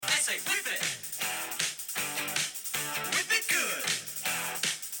say whip it. Whip it good.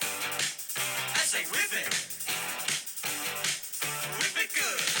 I say whip it. Whip it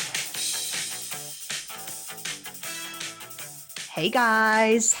good. Hey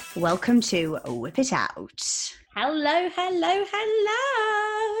guys, welcome to Whip It Out. Hello, hello,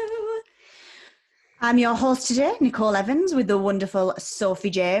 hello. I'm your host today, Nicole Evans, with the wonderful Sophie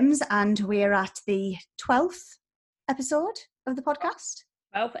James, and we're at the 12th episode of the podcast.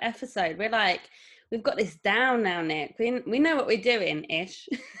 12th episode. We've got this down now, Nick. We know what we're doing, ish.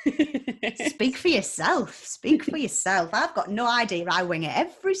 Speak for yourself. Speak for yourself. I've got no idea. I wing it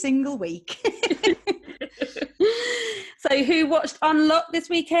every single week. So who watched Unlock this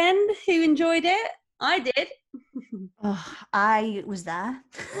weekend? Who enjoyed it? I did. Oh, I was there.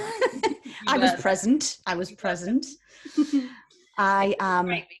 I was present. Great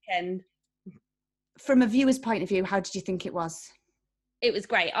weekend. From a viewer's point of view, how did you think it was? It was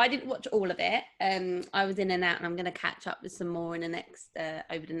great. I didn't watch all of it. I was in and out, and I'm going to catch up with some more in the next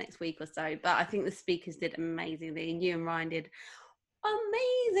over the next week or so. But I think the speakers did amazingly, and you and Ryan did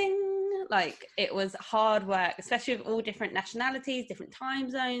amazing. Like, it was hard work, especially with all different nationalities, different time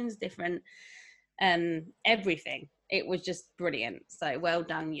zones, different everything. It was just brilliant. So well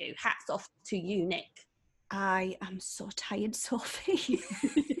done, you. Hats off to you, Nick. I am so tired, Sophie.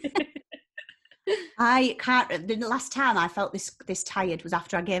 I can't. The last time I felt this tired was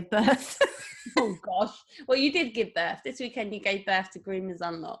after I gave birth. Oh gosh. Well, you did give birth this weekend. You gave birth to Groomers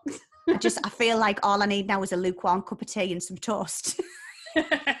Unlocked. I feel like all I need now is a lukewarm cup of tea and some toast.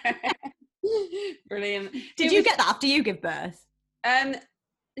 Brilliant. Did you get that after you give birth?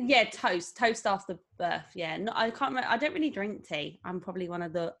 Yeah, toast after birth. Yeah, no, I can't remember. I don't really drink tea. I'm probably one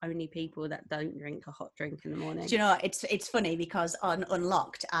of the only people that don't drink a hot drink in the morning. Do you know, it's funny because on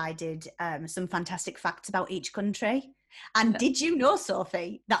Unlocked I did some fantastic facts about each country. And did you know,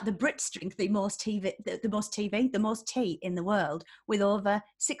 Sophie, that the Brits drink the most tea in the world, with over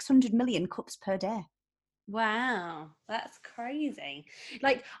 600 million cups per day? Wow, that's crazy.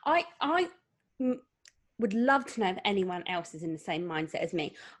 Like, I would love to know if anyone else is in the same mindset as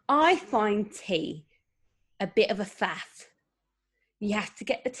me. I find tea a bit of a faff. You have to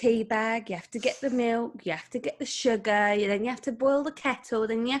get the tea bag, you have to get the milk, you have to get the sugar, then you have to boil the kettle,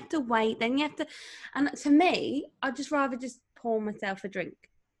 then you have to wait, then you have to... And to me, I'd just rather just pour myself a drink,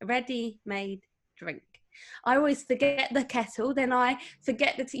 a ready-made drink. I always forget the kettle, then I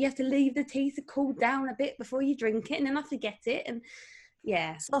forget that you have to leave the tea to cool down a bit before you drink it, and then I forget it, and...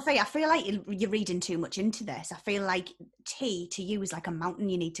 Yeah. Sophie, I feel like you're reading too much into this. I feel like tea to you is like a mountain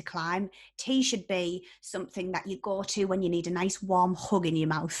you need to climb. Tea should be something that you go to when you need a nice warm hug in your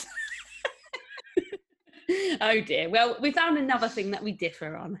mouth. Oh dear. Well, we found another thing that we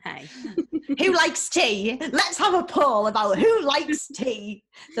differ on, hey. Who likes tea? Let's have a poll about who likes tea.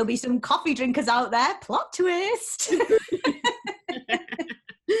 There'll be some coffee drinkers out there. Plot twist.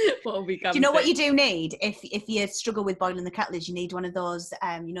 Do you know what you do need if you struggle with boiling the kettle? Is you need one of those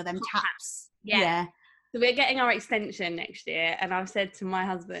them taps. Yeah. So we're getting our extension next year, and I've said to my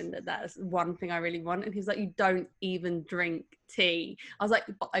husband that that's one thing I really want, and he's like, you don't even drink tea. I was like,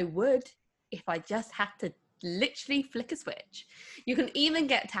 but I would if I just had to literally flick a switch. You can even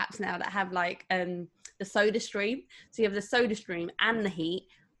get taps now that have like the soda stream, so you have the soda stream and the heat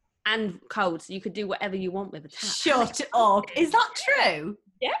and cold, so you could do whatever you want with a tap. Shut up. Is that true?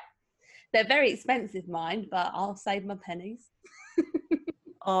 Yeah. They're very expensive, mine, but I'll save my pennies.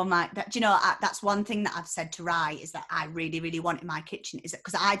 Oh my, do you know, that's one thing that I've said to Rai is that I really, really want in my kitchen is that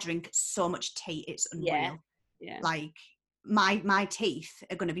because I drink so much tea, it's unreal. Yeah. Like my teeth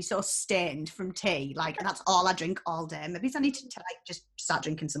are going to be so stained from tea. Like that's all I drink all day. Maybe I need to like just start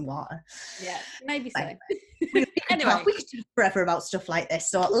drinking some water. Yeah, maybe so. Anyway, we could talk forever about stuff like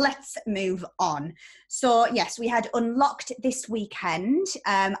this. So let's move on. So yes, we had Unlocked this weekend.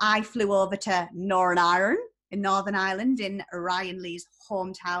 I flew over to Northern Ireland in Ryan Lee's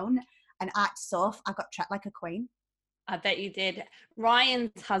hometown, and at Soph, I got treated like a queen. I bet you did.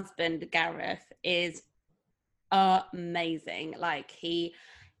 Ryan's husband, Gareth, is amazing. Like, he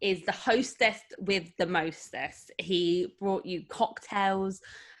is the hostess with the mostest. He brought you cocktails.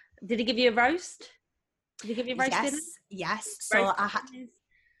 Did he give you a roast? Did he give you a roast dinner? Yes. So I had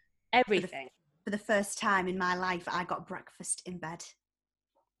everything. For the first time in my life, I got breakfast in bed.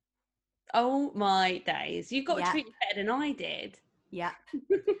 Oh my days. You got a treat better than I did. Yeah.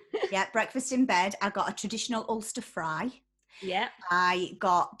 Yeah, breakfast in bed. I got a traditional Ulster fry. Yeah. I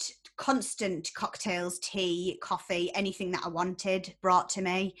got constant cocktails, tea, coffee, anything that I wanted brought to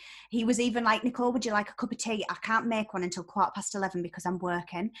me. He was even like, Nicole, would you like a cup of tea? I can't make one until 11:15 because I'm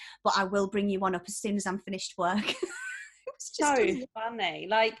working, but I will bring you one up as soon as I'm finished work. It It's just so funny.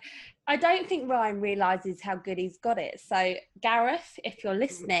 Like, I don't think Ryan realizes how good he's got it. So, Gareth, if you're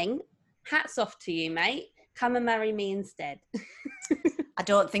listening, hats off to you, mate. Come and marry me instead. I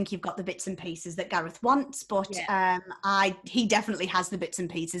don't think you've got the bits and pieces that Gareth wants, but he definitely has the bits and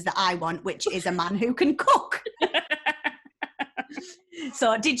pieces that I want, which is a man who can cook.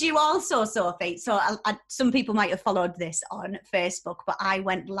 So did you also, Sophie? So some people might have followed this on Facebook, but I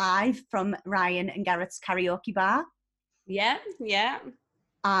went live from Ryan and Gareth's karaoke bar. Yeah.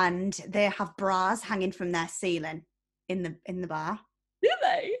 And they have bras hanging from their ceiling in the bar. Do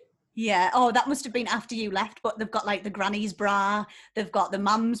they? Yeah. Oh, that must have been after you left, but they've got like the granny's bra, they've got the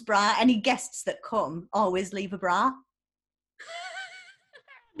mum's bra. Any guests that come always leave a bra.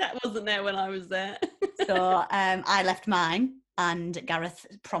 That wasn't there when I was there. So I left mine and Gareth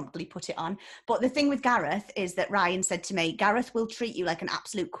promptly put it on. But the thing with Gareth is that Ryan said to me, Gareth will treat you like an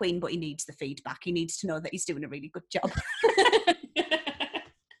absolute queen, but he needs the feedback. He needs to know that he's doing a really good job.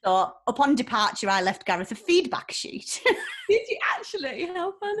 So upon departure, I left Gareth a feedback sheet. Did you actually?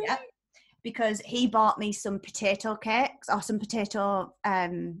 How funny. Yeah, because he bought me some potato cakes or some potato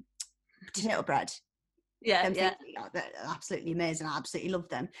bread. Yeah. They're absolutely amazing. I absolutely love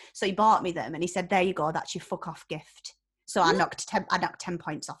them. So he bought me them and he said, there you go, that's your fuck off gift. So I knocked 10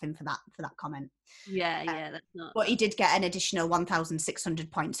 points off him for that comment. Yeah, that's not. But he did get an additional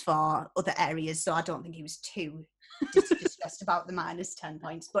 1,600 points for other areas, so I don't think he was too distressed about the minus 10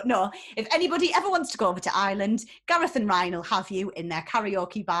 points. But no, if anybody ever wants to go over to Ireland, Gareth and Ryan will have you in their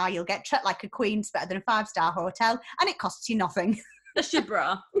karaoke bar. You'll get treated like a queen. It's better than a 5-star hotel, and it costs you nothing. Just your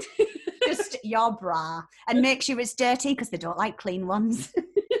bra. Just your bra. And make sure it's dirty because they don't like clean ones.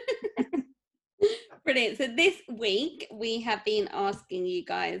 Brilliant. So this week we have been asking you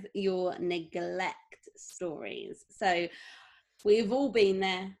guys your neglect stories. So we've all been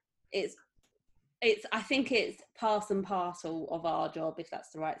there. I think it's part and parcel of our job, if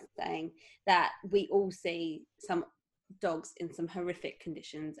that's the right saying, that we all see some dogs in some horrific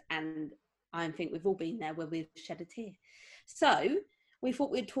conditions, and I think we've all been there where we've shed a tear. So we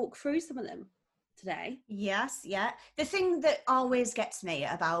thought we'd talk through some of them today. Yes, yeah. The thing that always gets me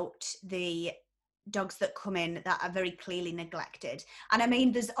about the dogs that come in that are very clearly neglected, and I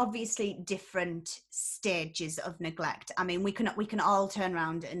mean there's obviously different stages of neglect. I mean we can all turn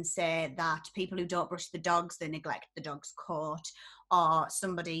around and say that people who don't brush the dogs, they neglect the dog's coat, or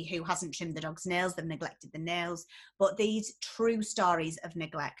somebody who hasn't trimmed the dog's nails, they've neglected the nails. But these true stories of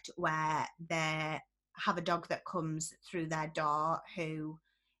neglect where they have a dog that comes through their door who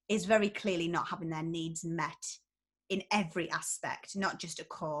is very clearly not having their needs met in every aspect, not just a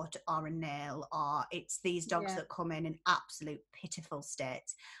coat or a nail, or it's these dogs that come in absolute pitiful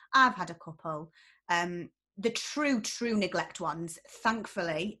states. I've had a couple. The true neglect ones,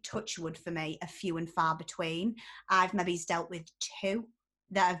 thankfully, touch wood for me, are few and far between. I've maybe dealt with 2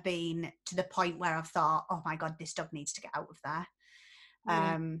 that have been to the point where I've thought, oh my God, this dog needs to get out of there.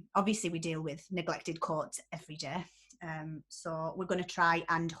 Obviously we deal with neglected coats every day. So we're going to try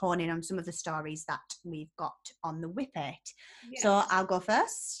and hone in on some of the stories that we've got on the Whippet. Yes. So I'll go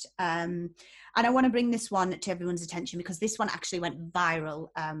first. And I want to bring this one to everyone's attention because this one actually went viral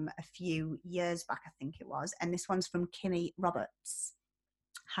a few years back, I think it was. And this one's from Kimmy Roberts.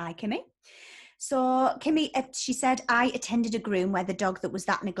 Hi, Kimmy. So Kimmy, she said, I attended a groom where the dog that was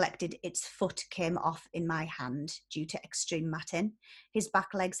that neglected, its foot came off in my hand due to extreme matting. His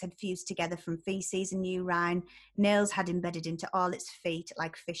back legs had fused together from feces and urine. Nails had embedded into all its feet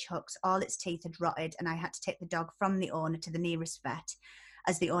like fish hooks. All its teeth had rotted, and I had to take the dog from the owner to the nearest vet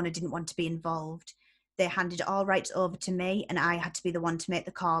as the owner didn't want to be involved. They handed all rights over to me, and I had to be the one to make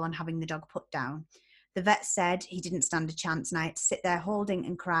the call on having the dog put down. The vet said he didn't stand a chance, and I had to sit there holding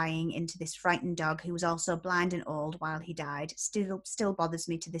and crying into this frightened dog who was also blind and old while he died. Still bothers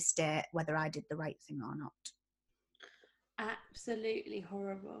me to this day whether I did the right thing or not. Absolutely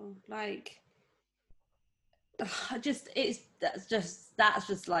horrible. Like, that's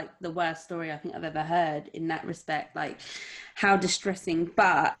just like the worst story I think I've ever heard in that respect. Like, how distressing.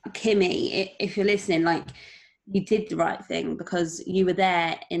 But Kimmy, if you're listening, like, you did the right thing because you were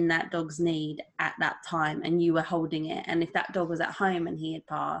there in that dog's need at that time and you were holding it. And if that dog was at home and he had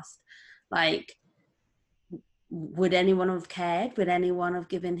passed, like, would anyone have cared? Would anyone have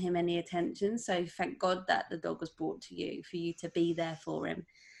given him any attention? So thank God that the dog was brought to you for you to be there for him.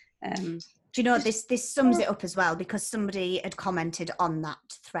 Do you know, this sums it up as well, because somebody had commented on that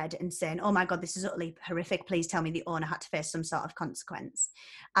thread and saying, oh my God, this is utterly horrific. Please tell me the owner had to face some sort of consequence.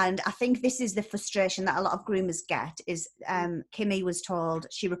 And I think this is the frustration that a lot of groomers get is Kimmy was told,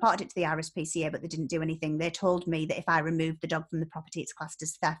 she reported it to the RSPCA, but they didn't do anything. They told me that if I remove the dog from the property, it's classed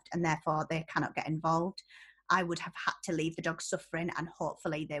as theft and therefore they cannot get involved. I would have had to leave the dog suffering, and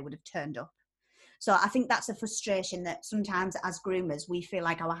hopefully they would have turned up. So I think that's a frustration that sometimes as groomers, we feel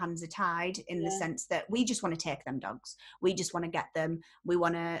like our hands are tied in the sense that we just want to take them dogs. We just want to get them. We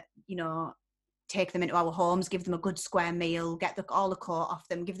want to, take them into our homes, give them a good square meal, get all the coat off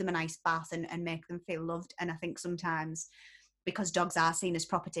them, give them a nice bath and make them feel loved. And I think sometimes because dogs are seen as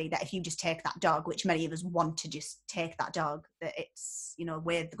property, that if you just take that dog, which many of us want to just take that dog, that it's,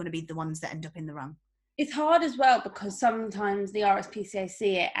 we're going to be the ones that end up in the wrong. It's hard as well because sometimes the RSPCA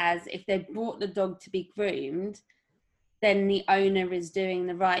see it as if they brought the dog to be groomed, then the owner is doing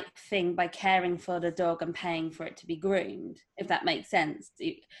the right thing by caring for the dog and paying for it to be groomed, if that makes sense.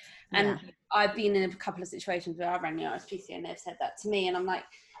 And I've been in a couple of situations where I ran the RSPCA and they've said that to me, and I'm like,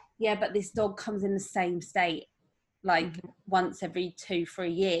 yeah, but this dog comes in the same state like once every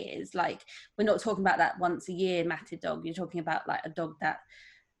 2-3 years. Like, we're not talking about that once a year matted dog. You're talking about like a dog that,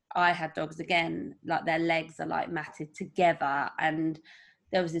 I had dogs again, like their legs are like matted together, and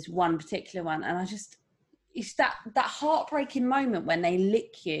there was this one particular one, and it's that heartbreaking moment when they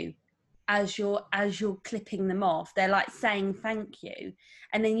lick you as you're clipping them off. They're like saying thank you,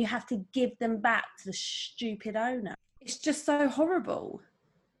 and then you have to give them back to the stupid owner. It's just so horrible.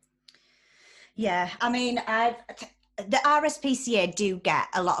 Yeah, I mean, the RSPCA do get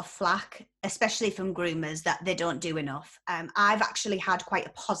a lot of flack, especially from groomers, that they don't do enough. I've actually had quite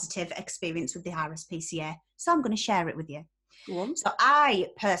a positive experience with the RSPCA, so I'm going to share it with you. So I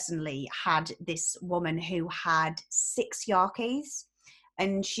personally had this woman who had 6 Yorkies,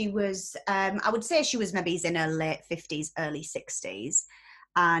 and she was, I would say she was maybe in her late 50s, early 60s,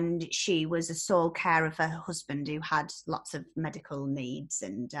 and she was a sole carer for her husband who had lots of medical needs,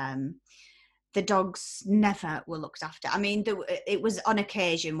 and the dogs never were looked after. I mean, it was on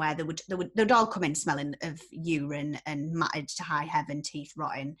occasion where they'd all come in smelling of urine and matted to high heaven, teeth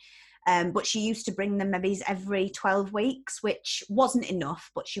rotting. But she used to bring them maybe every 12 weeks, which wasn't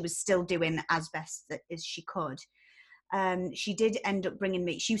enough, but she was still doing as best as she could. She did end up bringing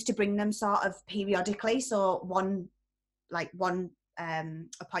me, she used to bring them sort of periodically. So one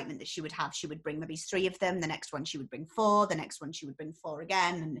appointment that she would bring maybe 3 of them. The next one she would bring 4. The next one she would bring 4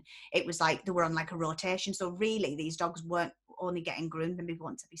 again. And it was like they were on like a rotation. So really these dogs weren't only getting groomed maybe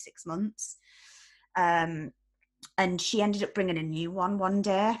once every 6 months. And she ended up bringing a new one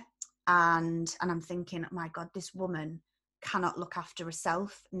day. And I'm thinking, oh my God, this woman cannot look after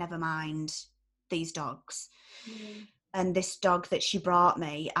herself, never mind these dogs. Mm. And this dog that she brought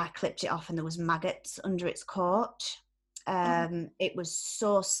me, I clipped it off and there was maggots under its coat. It was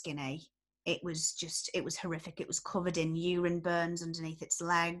so skinny. It was horrific. It was covered in urine burns underneath its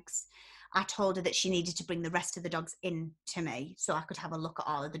legs. I told her that she needed to bring the rest of the dogs in to me so I could have a look at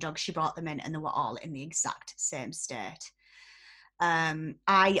all of the dogs. She brought them in and they were all in the exact same state.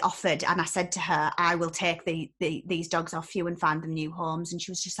 I offered and I said to her, I will take these dogs off you and find them new homes. And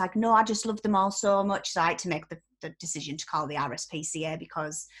she was just like, no, I just love them all so much. So I had to make the decision to call the RSPCA,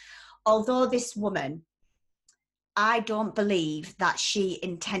 because although this woman, I don't believe that she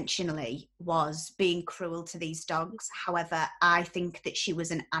intentionally was being cruel to these dogs. However, I think that she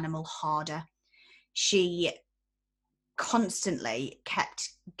was an animal hoarder. She constantly kept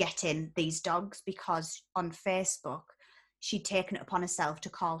getting these dogs because on Facebook, she'd taken it upon herself to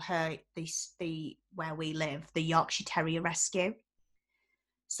call her the where we live, the Yorkshire Terrier Rescue.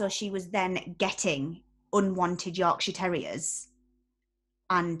 So she was then getting unwanted Yorkshire Terriers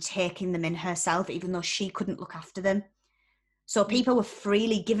and taking them in herself, even though she couldn't look after them. So people were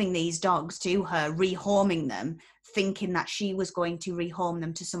freely giving these dogs to her, rehoming them, thinking that she was going to rehome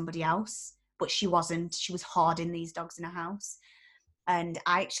them to somebody else, but she wasn't. She was hoarding these dogs in her house. And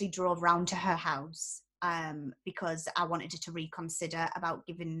I actually drove round to her house because I wanted her to reconsider about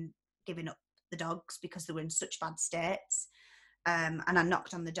giving up the dogs because they were in such bad states. And I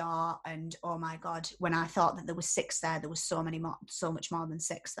knocked on the door, and oh my God, when I thought that there was 6 there was so much more than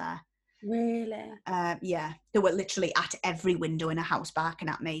 6 there. Really? Yeah, they were literally at every window in a house barking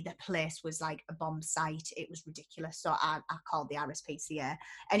at me. The place was like a bomb site. It was ridiculous. So I called the RSPCA.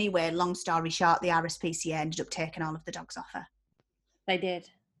 Anyway, long story short, the RSPCA ended up taking all of the dogs off her. They did?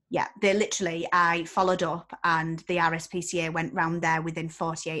 Yeah, I followed up and the RSPCA went round there within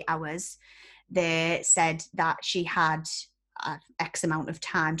 48 hours. They said that she had X amount of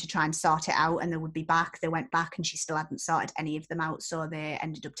time to try and sort it out and they would be back. They went back and she still hadn't sorted any of them out, so they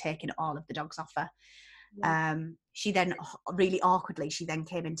ended up taking all of the dogs off her. Yeah. She then, really awkwardly, she then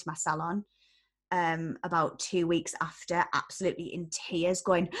came into my salon about 2 weeks after, absolutely in tears,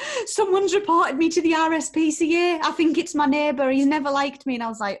 going, someone's reported me to the RSPCA. I think it's my neighbour. He's never liked me. And I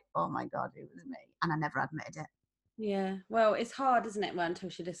was like, oh my God, it was me. And I never admitted it. Yeah, well, it's hard, isn't it? Well,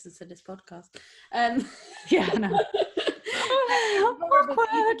 until she listens to this podcast. Yeah, I know. Horrible,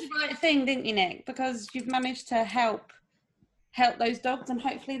 but you did the right thing, didn't you, Nick? Because you've managed to help those dogs, and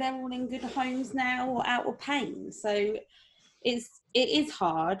hopefully they're all in good homes now or out of pain. So it is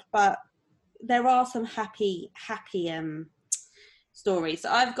hard, but there are some happy stories.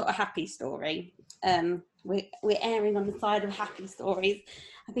 So I've got a happy story. We're airing on the side of happy stories.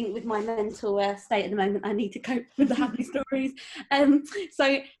 I think with my mental state at the moment, I need to cope with the happy stories.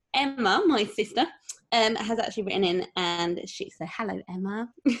 So Emma, my sister, has actually written in, and she said, "Hello,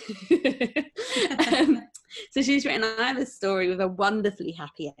 Emma." So she's written, "I have a story with a wonderfully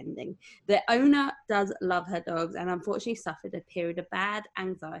happy ending. The owner does love her dogs and unfortunately suffered a period of bad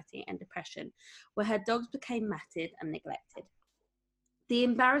anxiety and depression where her dogs became matted and neglected. The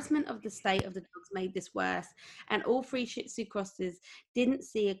embarrassment of the state of the dogs made this worse, and all 3 Shih Tzu crosses didn't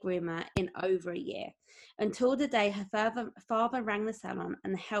see a groomer in over a year, until the day her father rang the salon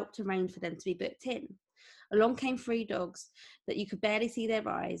and helped arrange for them to be booked in. Along came 3 dogs that you could barely see their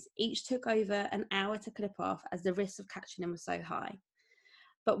eyes. Each took over an hour to clip off as the risk of catching them was so high.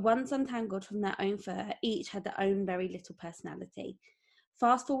 But once untangled from their own fur, each had their own very little personality.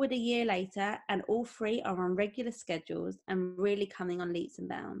 Fast forward a year later, and all 3 are on regular schedules and really coming on leaps and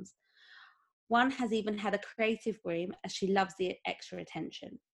bounds. One has even had a creative groom as she loves the extra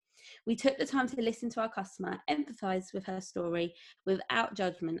attention. We took the time to listen to our customer, empathise with her story without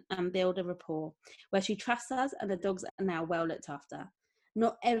judgment, and build a rapport where she trusts us and the dogs are now well looked after.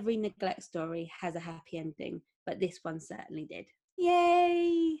 Not every neglect story has a happy ending, but this one certainly did."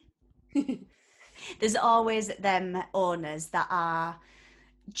 Yay! There's always them owners that are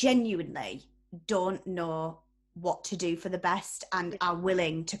genuinely don't know what to do for the best and are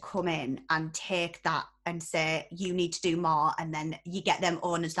willing to come in and take that and say, you need to do more. And then you get them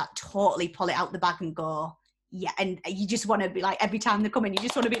owners that totally pull it out the bag and go, yeah. And you just want to be like, every time they come in, you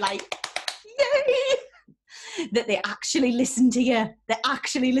just want to be like, yay! That they actually listen to you. They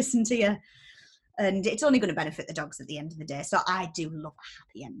actually listen to you. And it's only going to benefit the dogs at the end of the day. So I do love a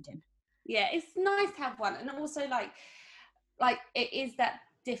happy ending. Yeah, it's nice to have one. And also like it is that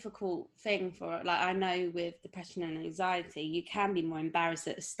difficult thing for, like, I know with depression and anxiety, you can be more embarrassed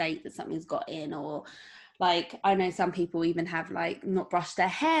at the state that something's got in, or like I know some people even have like not brushed their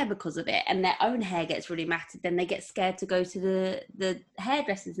hair because of it, and their own hair gets really matted, then they get scared to go to the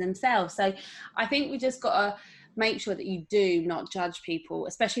hairdressers themselves. So I think we just got to make sure that you do not judge people,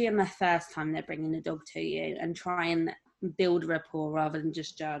 especially in the first time they're bringing a dog to you, and try and build rapport rather than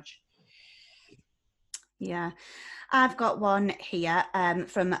just judge. Yeah, I've got one here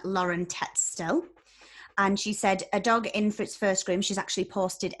from Lauren Tetstill. And she said, a dog in for its first groom. She's actually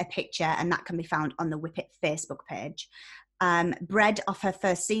posted a picture, and that can be found on the Whippet Facebook page. Bred off her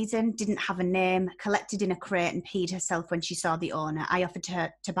first season, didn't have a name, collected in a crate and peed herself when she saw the owner. I offered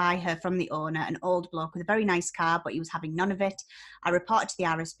her to buy her from the owner, an old bloke with a very nice car, but he was having none of it. I reported to the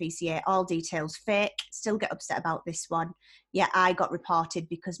RSPCA, all details fake. Still get upset about this one. Yeah, I got reported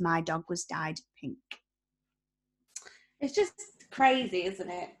because my dog was dyed pink. It's just crazy, isn't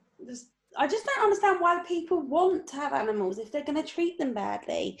it? I just don't understand why people want to have animals if they're going to treat them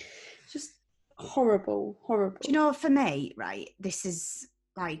badly. It's just horrible. Do you know, for me, right, this is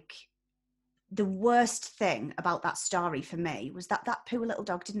like the worst thing about that story for me was that poor little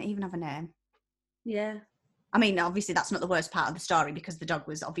dog didn't even have a name. Yeah. I mean, obviously that's not the worst part of the story because the dog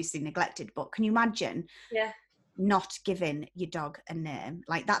was obviously neglected, but can you imagine not giving your dog a name?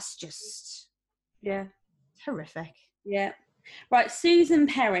 Like, that's just horrific. Yeah. Right, Susan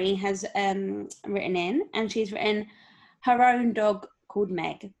Perry has written in, and she's written her own dog called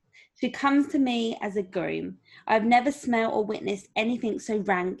Meg. She comes to me as a groom. I've never smelled or witnessed anything so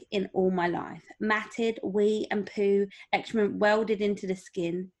rank in all my life. Matted, wee and poo, excrement welded into the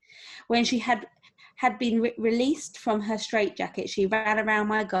skin. When she had been released from her straitjacket, she ran around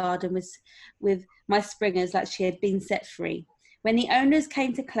my garden with my springers like she had been set free. When the owners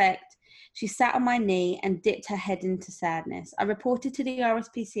came to collect, she sat on my knee and dipped her head into sadness. I reported to the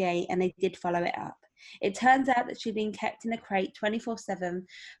RSPCA and they did follow it up. It turns out that she'd been kept in a crate 24/7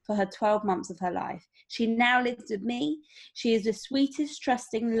 for her 12 months of her life. She now lives with me. She is the sweetest,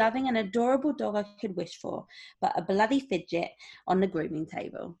 trusting, loving and adorable dog I could wish for, but a bloody fidget on the grooming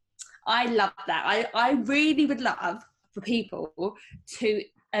table. I love that. I really would love for people to,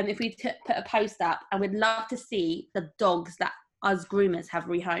 if we put a post up, I would love to see the dogs that us groomers have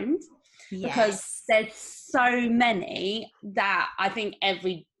rehomed. Yes. Because there's so many that I think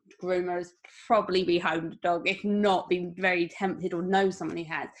every groomer has probably rehomed a dog, if not been very tempted or know someone who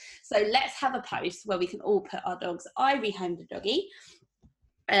has. So let's have a post where we can all put our dogs. I rehomed a doggy.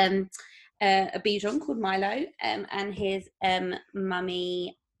 a Bichon called Milo, and his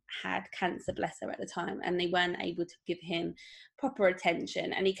mummy had cancer, bless her, at the time, and they weren't able to give him proper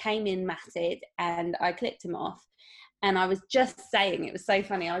attention, and he came in matted, and I clipped him off. And I was just saying, it was so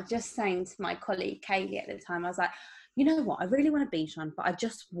funny, I was just saying to my colleague Kaylee at the time, I was like, you know what, I really want a Bichon, but I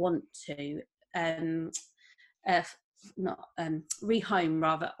just want to rehome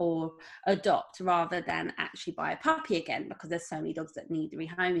rather, or adopt rather than actually buy a puppy again, because there's so many dogs that need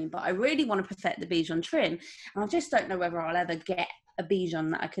rehoming. But I really want to perfect the Bichon trim, and I just don't know whether I'll ever get a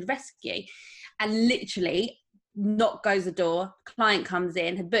Bichon that I could rescue. And literally, knock goes the door, client comes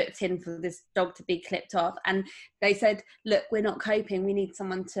in, had booked in for this dog to be clipped off, and they said, look, we're not coping, we need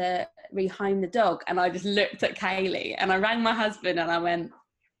someone to rehome the dog. And I just looked at Kaylee, and I rang my husband, and I went,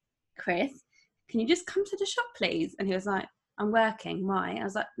 Chris, can you just come to the shop, please? And he was like, I'm working, why? I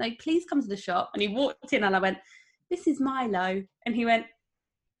was like, no, please come to the shop. And he walked in, and I went, this is Milo. And he went,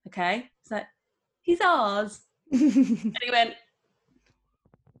 okay. So he's ours. And he went,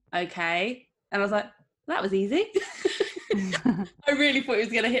 okay. And I was like, that was easy. I really thought he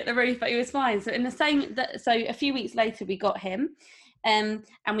was going to hit the roof, but he was fine. So so a few weeks later, we got him, and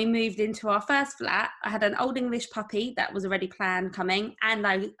we moved into our first flat. I had an old English puppy that was already planned coming, and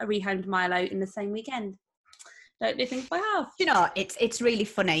I rehomed Milo in the same weekend. Don't do things by half. You know, it's really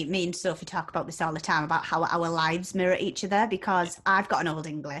funny. Me and Sophie talk about this all the time, about how our lives mirror each other, because I've got an old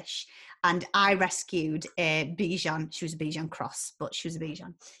English, and I rescued a Bichon. She was a Bichon cross, but she was a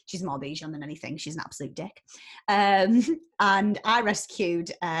Bichon. She's more Bichon than anything. She's an absolute dick. And I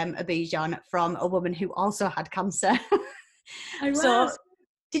rescued a Bichon from a woman who also had cancer. Oh, So, wow.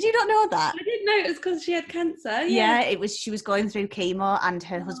 did you not know that? I didn't know it was because she had cancer. Yeah, it was. She was going through chemo, and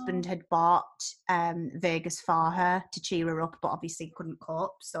her husband had bought Vegas for her to cheer her up, but obviously couldn't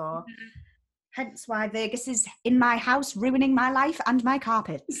cope. So, hence why Vegas is in my house, ruining my life and my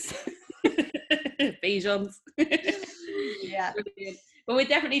carpets. Bichons. Yeah. Brilliant. But we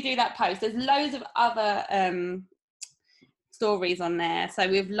definitely do that post. There's loads of other stories on there, so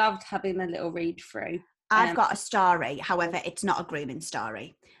we've loved having a little read through. I've got a story, however, it's not a grooming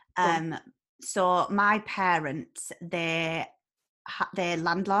story. So my parents, they're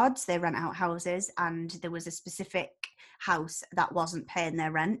landlords, they rent out houses, and there was a specific house that wasn't paying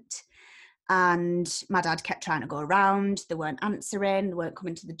their rent. And my dad kept trying to go around, they weren't answering, they weren't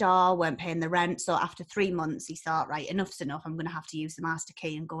coming to the door, weren't paying the rent. So after 3 months, he thought, right, enough's enough, I'm going to have to use the master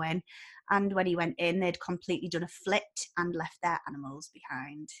key and go in. And when he went in, they'd completely done a flit and left their animals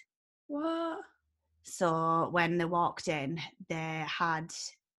behind. What? So when they walked in,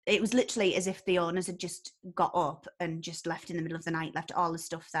 it was literally as if the owners had just got up and just left in the middle of the night, left all the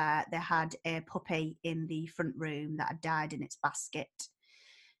stuff there. They had a puppy in the front room that had died in its basket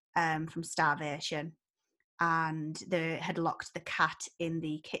from starvation. And they had locked the cat in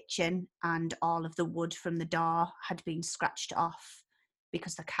the kitchen, and all of the wood from the door had been scratched off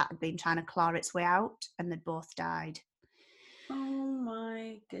because the cat had been trying to claw its way out, and they'd both died. Oh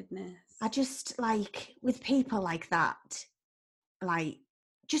my goodness. I just, like, with people like that, like,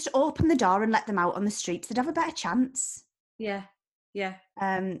 just open the door and let them out on the streets. They'd have a better chance. Yeah.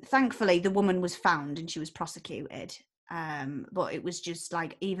 Thankfully, the woman was found and she was prosecuted. But it was just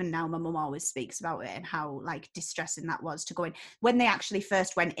like, even now my mum always speaks about it and how like distressing that was to go in. When they actually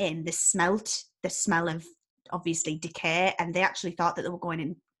first went in, they smelt the smell of obviously decay, and they actually thought that they were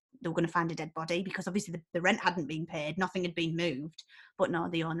going to find a dead body, because obviously the rent hadn't been paid, nothing had been moved. But no,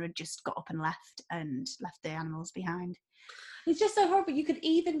 the owner had just got up and left the animals behind. It's just so horrible. You could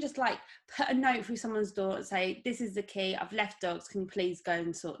even just like put a note through someone's door and say, this is the key, I've left dogs, can you please go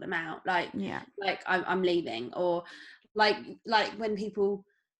and sort them out? Like, yeah, like I'm leaving. Or like when people,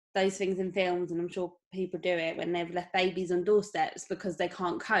 those things in films, and I'm sure people do it when they've left babies on doorsteps because they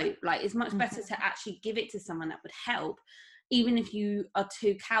can't cope. Like, it's much better to actually give it to someone that would help, even if you are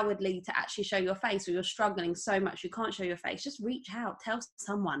too cowardly to actually show your face, or you're struggling so much you can't show your face. Just reach out, tell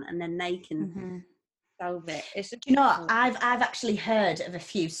someone, and then they can solve it. It's just, you know, I've actually heard of a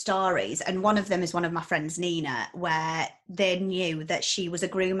few stories, and one of them is one of my friends, Nina, where they knew that she was a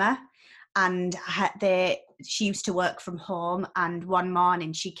groomer, and she used to work from home, and one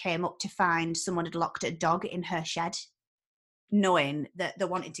morning she came up to find someone had locked a dog in her shed, knowing that they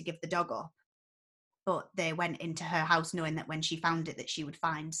wanted to give the dog up. But they went into her house knowing that when she found it, that she would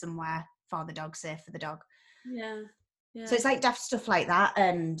find somewhere for the dog, safe for the dog. Yeah. So it's like daft stuff like that.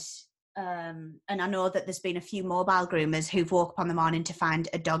 And I know that there's been a few mobile groomers who've woke up on the morning to find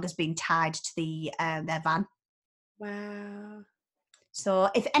a dog has been tied to their van. Wow. So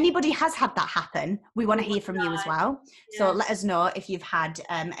if anybody has had that happen, we want to hear from you as well. Yeah. So let us know if you've had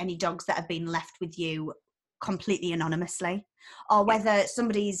any dogs that have been left with you completely anonymously, or whether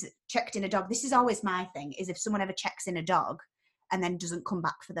somebody's checked in a dog. This is always my thing, is if someone ever checks in a dog and then doesn't come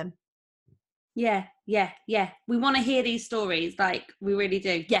back for them. Yeah. We want to hear these stories, like we really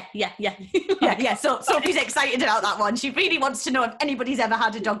do. Yeah. Yeah. So Sophie's excited about that one. She really wants to know if anybody's ever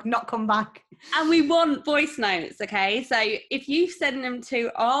had a dog not come back. And we want voice notes, okay? So if you send them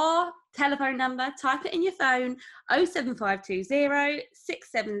to our telephone number, type it in your phone, 07520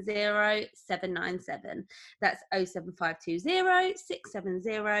 670 797. That's 07520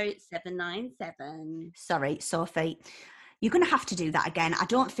 670 797. Sorry, Sophie. You're going to have to do that again. I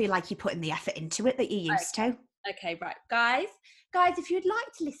don't feel like you're putting the effort into it that you used to. Okay, right. Guys, if you'd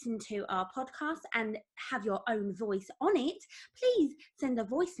like to listen to our podcast and have your own voice on it, please send a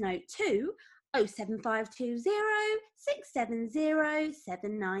voice note to 07520 670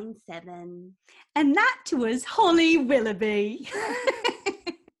 797. And that was Holly Willoughby.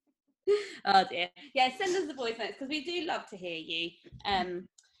 Oh dear. Yeah, send us the voice notes because we do love to hear you.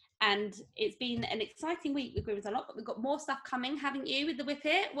 And it's been an exciting week with Groomers Unlocked, but we've got more stuff coming, haven't you, with the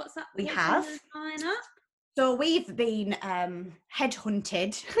Whippet? What's up? We have. Line up? So we've been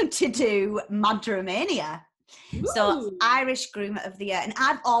headhunted to do Madromania. Ooh. So Irish Groomer of the Year. And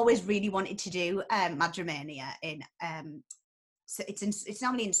I've always really wanted to do Madromania in... So it's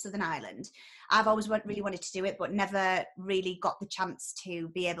normally in Southern Ireland. I've always really wanted to do it, but never really got the chance to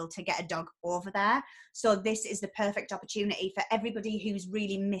be able to get a dog over there. So this is the perfect opportunity for everybody who's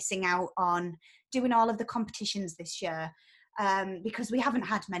really missing out on doing all of the competitions this year. Because we haven't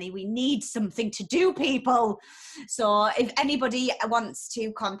had many. We need something to do, people. So if anybody wants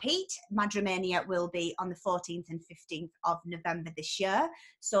to compete, Madromania will be on the 14th and 15th of November this year.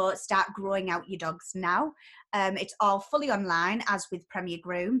 So start growing out your dogs now. It's all fully online, as with Premier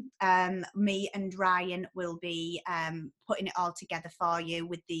Groom. Me and Ryan will be putting it all together for you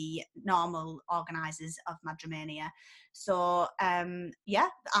with the normal organisers of Madromania. So, yeah,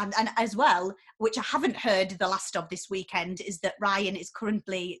 and as well, which I haven't heard the last of this weekend, is that Ryan is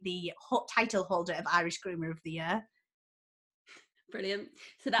currently the title holder of Irish Groomer of the Year. Brilliant.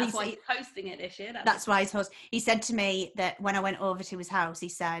 So that's why he's hosting it this year. That's why he's hosting. He said to me that when I went over to his house, he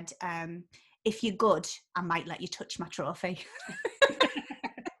said, if you're good, I might let you touch my trophy.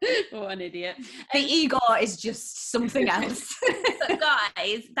 What an idiot. The ego is just something else. So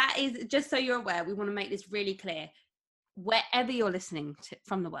guys, that is, just so you're aware, we want to make this really clear. Wherever you're listening to,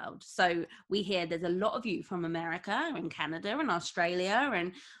 from the world. So we hear there's a lot of you from America and Canada and Australia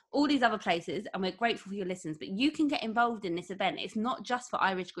and all these other places, and we're grateful for your listens, but you can get involved in this event. It's not just for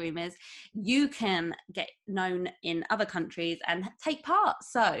Irish groomers. You can get known in other countries and take part.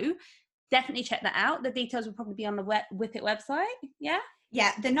 So definitely check that out. The details will probably be on the Whippet website. Yeah,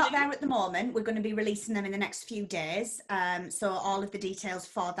 they're not there at the moment. We're going to be releasing them in the next few days. So all of the details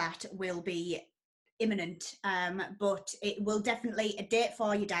for that will be imminent, but it will definitely, a date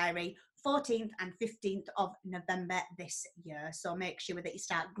for your diary, 14th and 15th of November this year. So make sure that you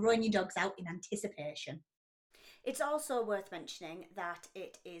start growing your dogs out in anticipation. It's also worth mentioning that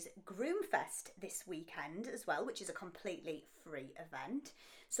it is Groomfest this weekend as well, which is a completely free event.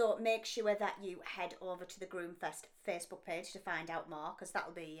 So make sure that you head over to the Groomfest Facebook page to find out more, because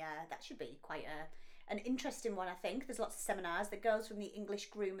that'll be that should be quite an interesting one, I think. There's lots of seminars. The girls from the English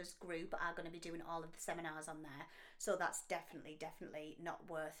Groomers group are going to be doing all of the seminars on there. So that's definitely not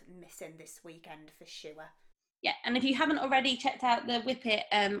worth missing this weekend for sure. Yeah, and if you haven't already checked out the Whippet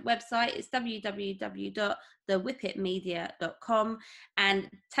website, it's www.thewhippetmedia.com, and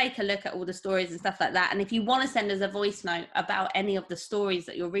take a look at all the stories and stuff like that. And if you want to send us a voice note about any of the stories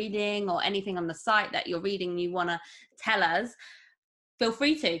that you're reading or anything on the site that you're reading you want to tell us, feel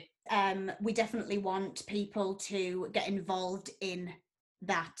free to. We definitely want people to get involved in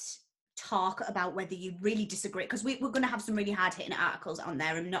that talk about whether you really disagree, because we're going to have some really hard-hitting articles on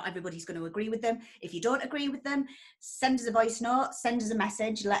there and not everybody's going to agree with them. If you don't agree with them, send us a voice note, send us a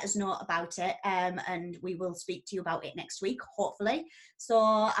message, let us know about it, and we will speak to you about it next week, hopefully. So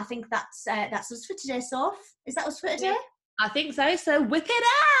I think that's us for today, Soph. Is that us for today? I think so. So whip it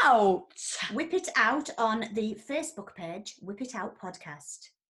out. Whip it out on the Facebook page, Whip It Out Podcast.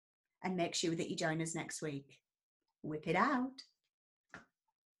 And make sure that you join us next week. Whip it out.